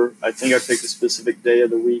remember, I think I picked a specific day of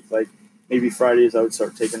the week, like maybe Fridays I would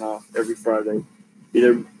start taking off every Friday,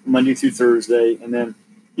 either Monday through Thursday. And then,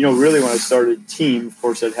 really when I started team, of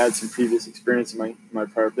course, I'd had some previous experience in my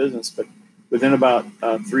prior business, but within about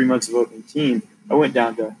 3 months of opening team, I went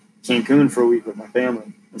down to Cancun for a week with my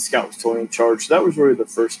family, and Scott was totally in charge. So that was really the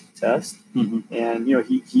first test. Mm-hmm. And,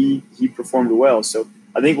 he performed well. So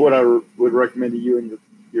I think what I would recommend to you and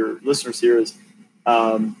your listeners here is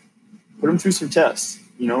put them through some tests.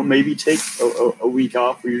 Maybe take a week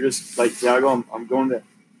off where you're just like, Tiago, I'm going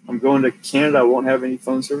to Canada. I won't have any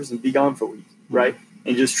phone service and be gone for a week, right?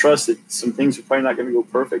 And just trust that some things are probably not going to go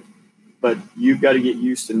perfect, but you've got to get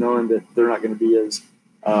used to knowing that they're not going to be as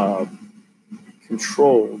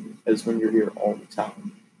controlled as when you're here all the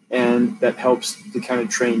time. And that helps to kind of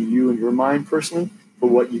train you and your mind personally for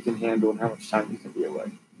what you can handle and how much time you can be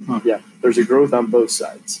away. Yeah, there's a growth on both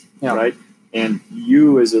sides, right? And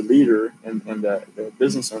you as a leader and the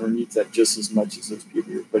business owner needs that just as much as those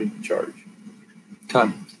people you're putting in charge.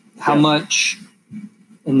 Okay. How much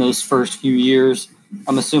in those first few years,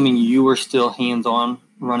 I'm assuming you were still hands-on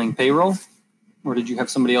running payroll, or did you have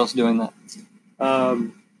somebody else doing that?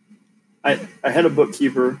 I had a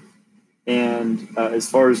bookkeeper, and as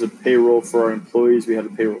far as the payroll for our employees, we had a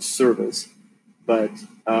payroll service. But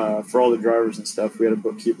for all the drivers and stuff, we had a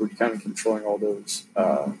bookkeeper kind of controlling all those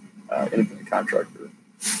independent contractor.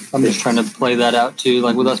 I'm just trying to play that out too.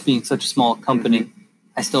 Like with us being such a small company,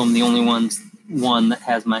 I still am the only one that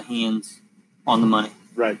has my hands on the money.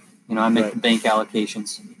 Right. I make the bank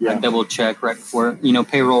allocations. Yeah. I double check right before,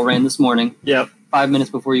 payroll ran this morning. Yep. 5 minutes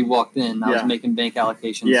before you walked in, I was making bank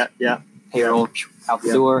allocations. Yeah. Payroll out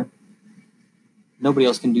the door. Nobody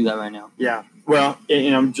else can do that right now. Yeah. Well,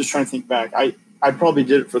 and I'm just trying to think back. I probably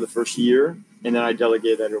did it for the first year, and then I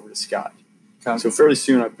delegated that over to Scott. Okay. So fairly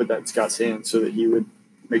soon I put that in Scott's hands so that he would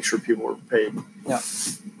make sure people were paid. Yeah.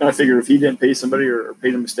 And I figured if he didn't pay somebody or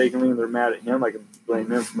paid them mistakenly and they're mad at him, I could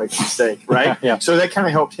blame him for making a mistake, right? Yeah. So that kind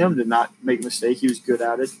of helped him to not make a mistake. He was good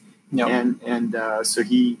at it. Yep. And so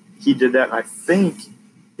he did that. And I think,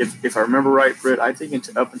 if I remember right, Britt, I think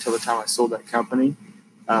up until the time I sold that company,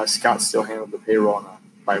 Scott still handled the payroll on a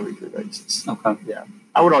bi-weekly basis. Okay. Yeah.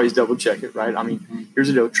 I would always double check it, right? I mean, here's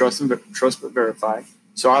the deal: trust but verify.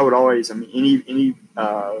 So I would always, any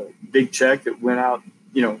big check that went out,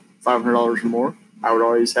 $500 or more, I would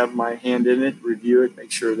always have my hand in it, review it,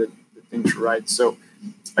 make sure that things were right. So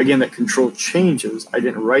again, that control changes. I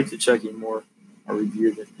didn't write the check anymore. I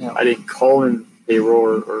reviewed it. Yeah. I didn't call in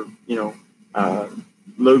payroll or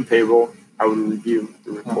load payroll. I would review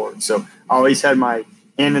the report. Yeah. So I always had my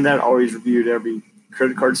hand in that. I always reviewed every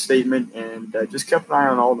credit card statement and just kept an eye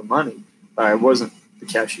on all the money. But I wasn't the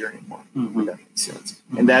cashier anymore. Mm-hmm. If that makes sense.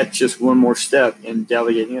 Mm-hmm. And that's just one more step in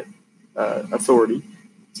delegating it, authority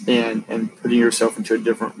and putting yourself into a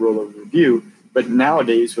different role of review. But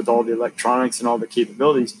nowadays, with all the electronics and all the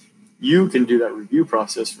capabilities, you can do that review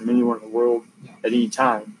process from anywhere in the world at any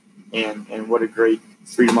time. and what a great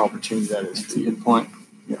freedom opportunity that is. That's a good point.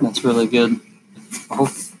 Yeah. That's really good.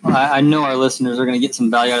 I know our listeners are going to get some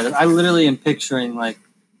value out of this. I literally am picturing like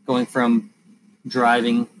going from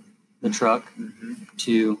driving the truck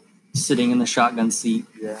to sitting in the shotgun seat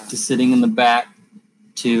to sitting in the back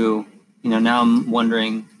to, now I'm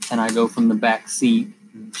wondering, can I go from the back seat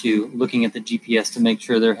to looking at the GPS to make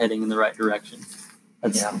sure they're heading in the right direction?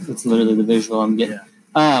 That's literally the visual I'm getting.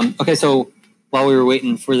 Yeah. Okay, so while we were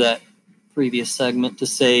waiting for that previous segment to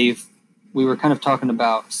save, we were kind of talking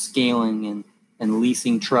about scaling and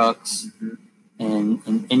leasing trucks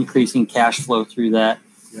and increasing cash flow through that.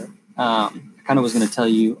 Yep. I kind of was going to tell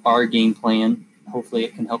you our game plan. Hopefully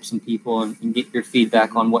it can help some people and get your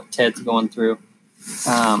feedback on what Ted's going through.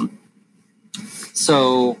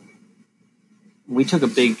 So we took a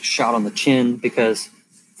big shot on the chin because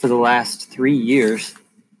for the last 3 years,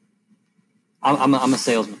 I'm a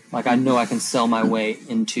salesman. Like, I know I can sell my way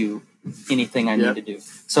into anything I need to do.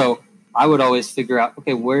 So I would always figure out,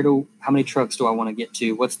 okay, how many trucks do I want to get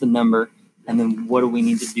to? What's the number? And then what do we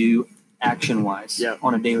need to do action-wise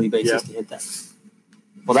on a daily basis to hit that?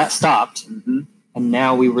 Well, that stopped. And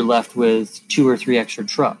now we were left with 2 or 3 extra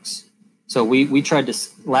trucks. So we tried to,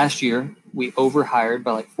 last year, we overhired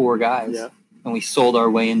by like 4 guys. And we sold our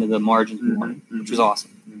way into the margins we wanted, which was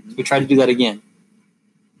awesome. So we tried to do that again.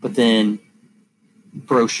 But then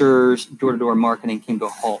brochures, door-to-door marketing came to a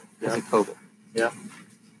halt because of COVID.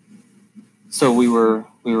 So we were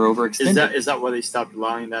overextended. Is that why they stopped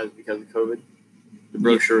allowing that? Is because of COVID? The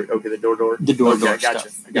brochure, the door-to-door? The door-to-door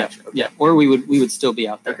stuff. I gotcha. Okay. Yeah, or we would still be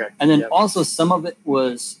out there. Okay. And then also some of it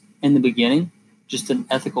was, in the beginning, just an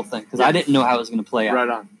ethical thing because I didn't know how it was going to play out. Right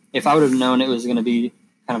on. If I would have known it was going to be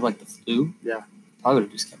kind of like the flu, I would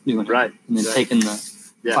have just kept doing it. Right. And then taken the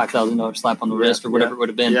 $5,000 slap on the wrist or whatever it would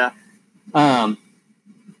have been.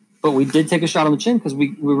 But we did take a shot on the chin because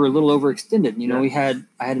we were a little overextended.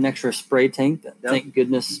 I had an extra spray tank that, thank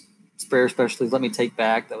goodness, sprayer specialists let me take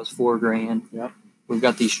back. That was $4,000. Yep. We've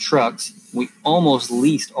got these trucks. We almost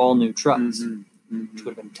leased all new trucks, which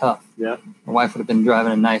would have been tough. Yeah. My wife would have been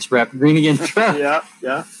driving a nice Rapid Green Again truck.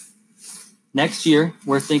 Yeah. Next year,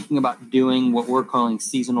 we're thinking about doing what we're calling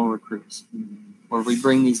seasonal recruits, where we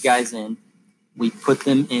bring these guys in, we put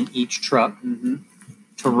them in each truck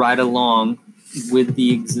to ride along with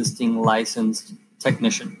the existing licensed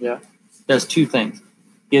technician. Does 2 things.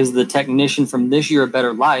 Gives the technician from this year a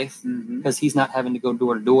better life because he's not having to go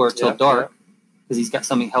door to door till dark because he's got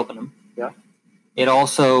something helping him. It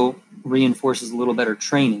also reinforces a little better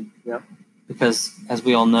training because, as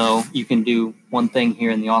we all know, you can do one thing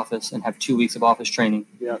here in the office and have 2 weeks of office training,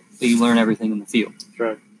 but you learn everything in the field. That's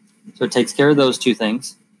right. So it takes care of those 2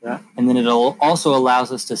 things. And then it also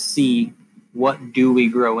allows us to see what do we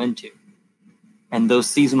grow into. And those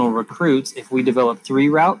seasonal recruits, if we develop 3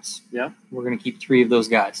 routes, we're going to keep 3 of those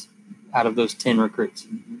guys out of those 10 recruits.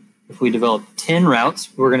 If we develop 10 routes,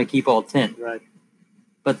 we're going to keep all 10. Right.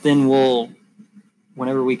 But then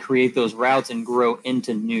whenever we create those routes and grow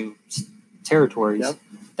into new territories,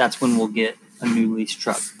 that's when we'll get a new lease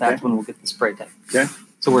truck. That's when we'll get the spray tank.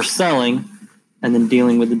 So we're selling and then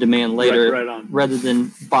dealing with the demand later rather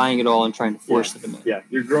than buying it all and trying to force the demand.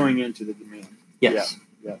 You're growing into the demand. Yes.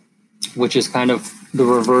 Which is kind of the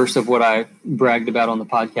reverse of what I bragged about on the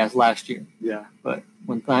podcast last year. But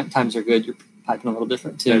when times are good, you're piping a little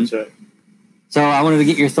different too. That's right. So I wanted to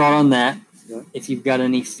get your thought on that. If you've got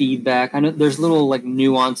any feedback. I know there's little like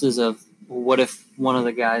nuances of what if one of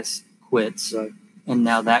the guys quits and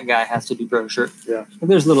now that guy has to do brochure.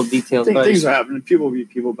 There's little details. Things are happening. People will be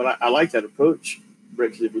people, but I like that approach,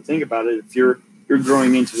 Rick, because if you think about it, if you're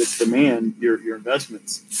growing into this demand, your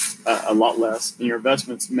investments a lot less, and your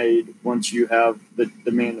investments made once you have the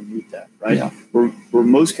demand to meet that, right? Where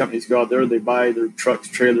most companies go out there, they buy their trucks,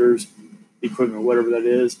 trailers, equipment, whatever that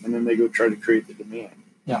is, and then they go try to create the demand.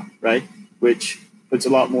 Right? Which puts a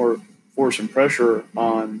lot more force and pressure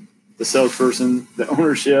on the salesperson, the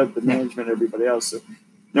ownership, the management, everybody else. So,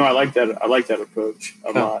 no, I like that. I like that approach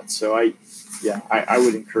a lot. So I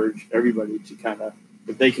would encourage everybody to kind of,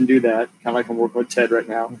 if they can do that, kind of like I'm working with Ted right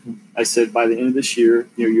now. I said by the end of this year,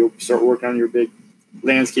 you'll start working on your big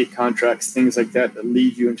landscape contracts, things like that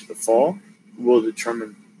lead you into the fall. Will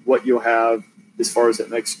determine what you'll have as far as that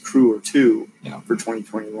next crew or 2 for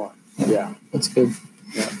 2021. That's good.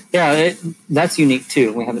 That's unique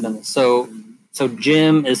too. We haven't done this. So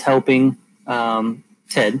Jim is helping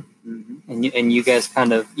Ted, and you guys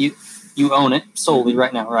kind of you own it solely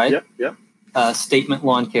right now, right? Statement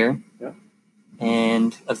Lawn Care.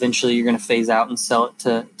 And eventually you're going to phase out and sell it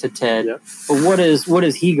to Ted. But what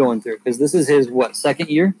is he going through? Because this is his second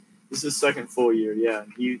year? This is his second full year.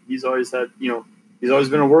 He's always had always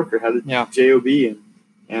been a worker, had a Yeah. job,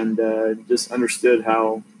 and just understood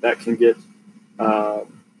how that can get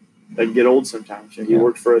old sometimes. And he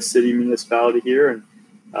worked for a city municipality here, and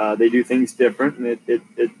they do things different, and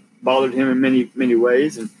it bothered him in many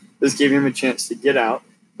ways. And this gave him a chance to get out.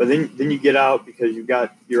 But then you get out because you've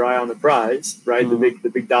got your eye on the prize, right? Mm-hmm. The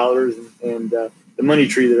big dollars and the money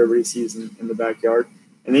tree that everybody sees in the backyard.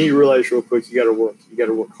 And then you realize real quick you got to work. You got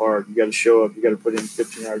to work hard. You got to show up. You got to put in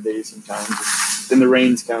 15-hour days sometimes. And then the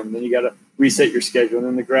rains come. And then you got to reset your schedule. And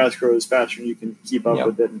then the grass grows faster and you can keep up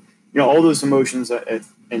with it. And, all those emotions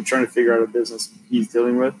and trying to figure out a business he's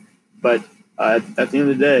dealing with. But at the end of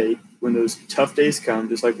the day, when those tough days come,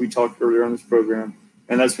 just like we talked earlier on this program,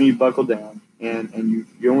 and that's when you buckle down and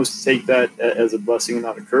you almost take that as a blessing and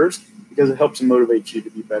not a curse, because it helps motivate you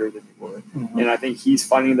to be better than you were. Mm-hmm. And I think he's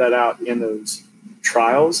finding that out in those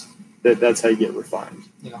trials, that's how you get refined.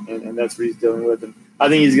 Yeah. And that's what he's dealing with. And I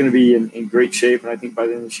think he's going to be in great shape. And I think by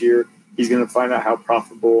the end of this year, he's going to find out how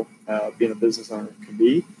profitable being a business owner can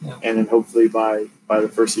be. Yeah. And then hopefully by the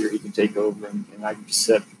first year, he can take over and I can just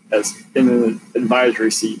sit as in an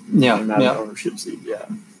advisory seat and not an ownership seat. Yeah.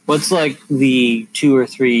 What's like the 2 or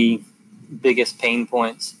 3 biggest pain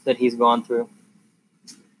points that he's gone through?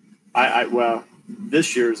 Well,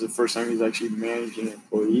 this year is the first time he's actually managing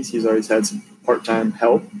employees. He's always had some part-time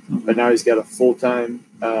help, but now he's got a full-time,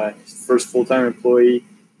 first full-time employee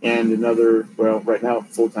and another, well, right now,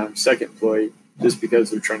 full-time second employee, just because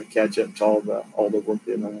they're trying to catch up to all the work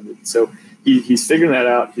they've landed. So he's figuring that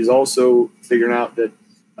out. He's also figuring out that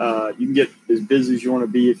you can get as busy as you want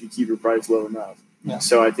to be if you keep your price low enough. Yeah.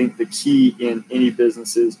 So I think the key in any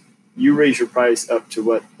business is you raise your price up to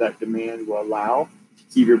what that demand will allow to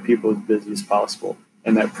keep your people as busy as possible.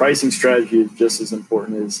 And that pricing strategy is just as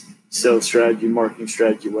important as sales strategy, marketing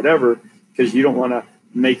strategy, whatever, because you don't want to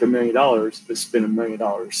make $1 million but spend $1 million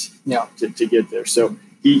to get there. So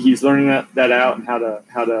he's learning that out and how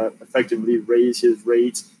to effectively raise his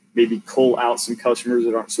rates, maybe cull out some customers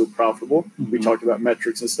that aren't so profitable. Mm-hmm. We talked about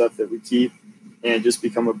metrics and stuff that we keep, and just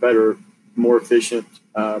become a better, more efficient,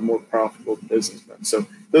 more profitable businessman. So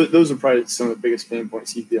those are probably some of the biggest pain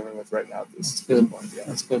points he's dealing with right now at this point. Yeah.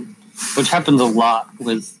 That's good. Which happens a lot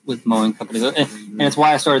with mowing companies. And it's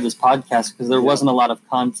why I started this podcast, because there wasn't a lot of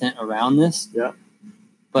content around this. Yeah.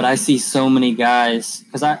 But I see so many guys,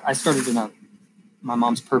 because I started in my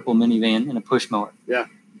mom's purple minivan in a push mower. Yeah.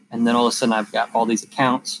 And then all of a sudden I've got all these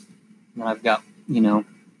accounts, and I've got,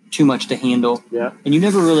 too much to handle. Yeah. And you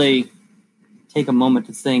never really take a moment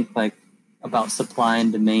to think about supply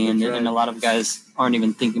and demand. Right. And a lot of guys aren't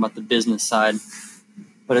even thinking about the business side.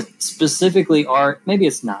 But it's specifically maybe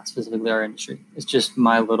it's not specifically our industry. It's just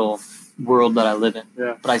my little world that I live in.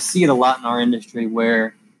 Yeah. But I see it a lot in our industry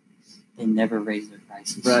where they never raise their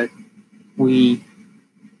prices. Right. We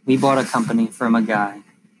bought a company from a guy,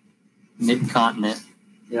 mid-continent,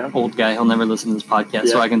 old guy. He'll never listen to this podcast,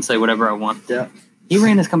 so I can say whatever I want. Yeah. He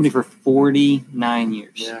ran his company for 49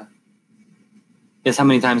 years. Yeah. Guess how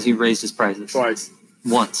many times he raised his prices? Twice.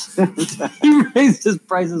 Once. He raised his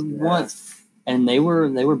prices once, and they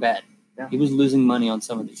were bad. Yeah. He was losing money on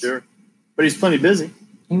some of these. Sure. But he's plenty busy.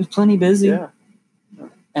 He was plenty busy. Yeah.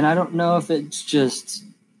 And I don't know if it's just,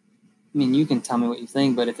 you can tell me what you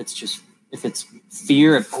think, but if it's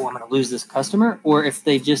fear of, I'm going to lose this customer, or if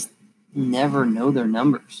they just never know their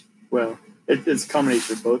numbers. Well, it's a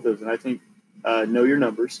combination of both of those. And I think know your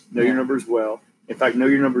numbers, your numbers well. In fact, know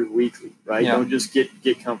your numbers weekly, right? Yeah. Don't just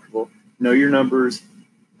get comfortable. Know your numbers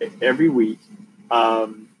every week.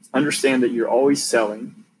 Understand that you're always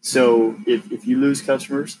selling. So if you lose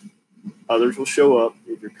customers, others will show up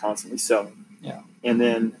if you're constantly selling. Yeah. And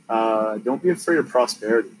then don't be afraid of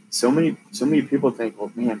prosperity. So many people think,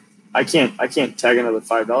 well, man, I can't tag another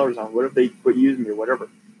 $5 on. What if they quit using me or whatever?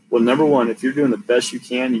 Well, number one, if you're doing the best you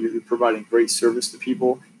can, you're providing great service to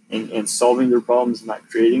people and solving their problems and not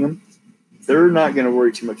creating them, they're not going to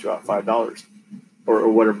worry too much about $5 or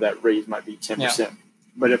whatever that raise might be, 10%. Yeah.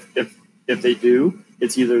 But if they do,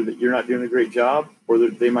 it's either that you're not doing a great job or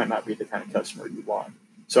that they might not be the kind of customer you want.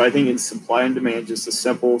 So I think in supply and demand, just a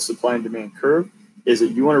simple supply and demand curve is that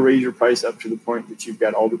you want to raise your price up to the point that you've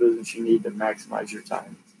got all the business you need to maximize your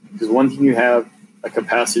time. Because one thing you have a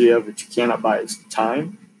capacity of that you cannot buy is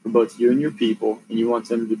time for both you and your people, and you want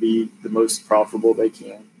them to be the most profitable they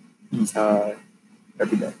can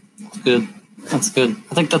every day. That's good.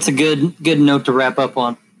 I think that's a good note to wrap up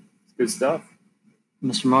on. Good stuff.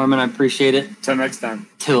 Mr. Marmon, I appreciate it. Till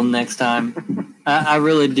next time. I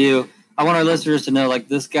really do. I want our listeners to know,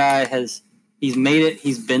 this guy he's made it,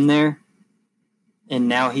 he's been there, and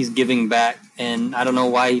now he's giving back. And I don't know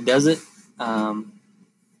why he does it,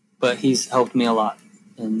 but he's helped me a lot.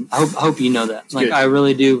 And I hope you know that. It's good. I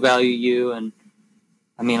really do value you. And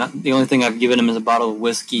I mean, the only thing I've given him is a bottle of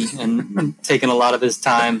whiskey and taken a lot of his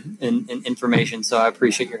time and information. So I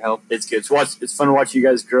appreciate your help. It's good. It's fun to watch you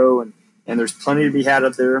guys grow, and there's plenty to be had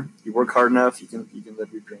up there. You work hard enough, you can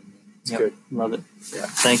live your dream. It's good. Love it. Yeah.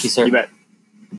 Thank you, sir. You bet.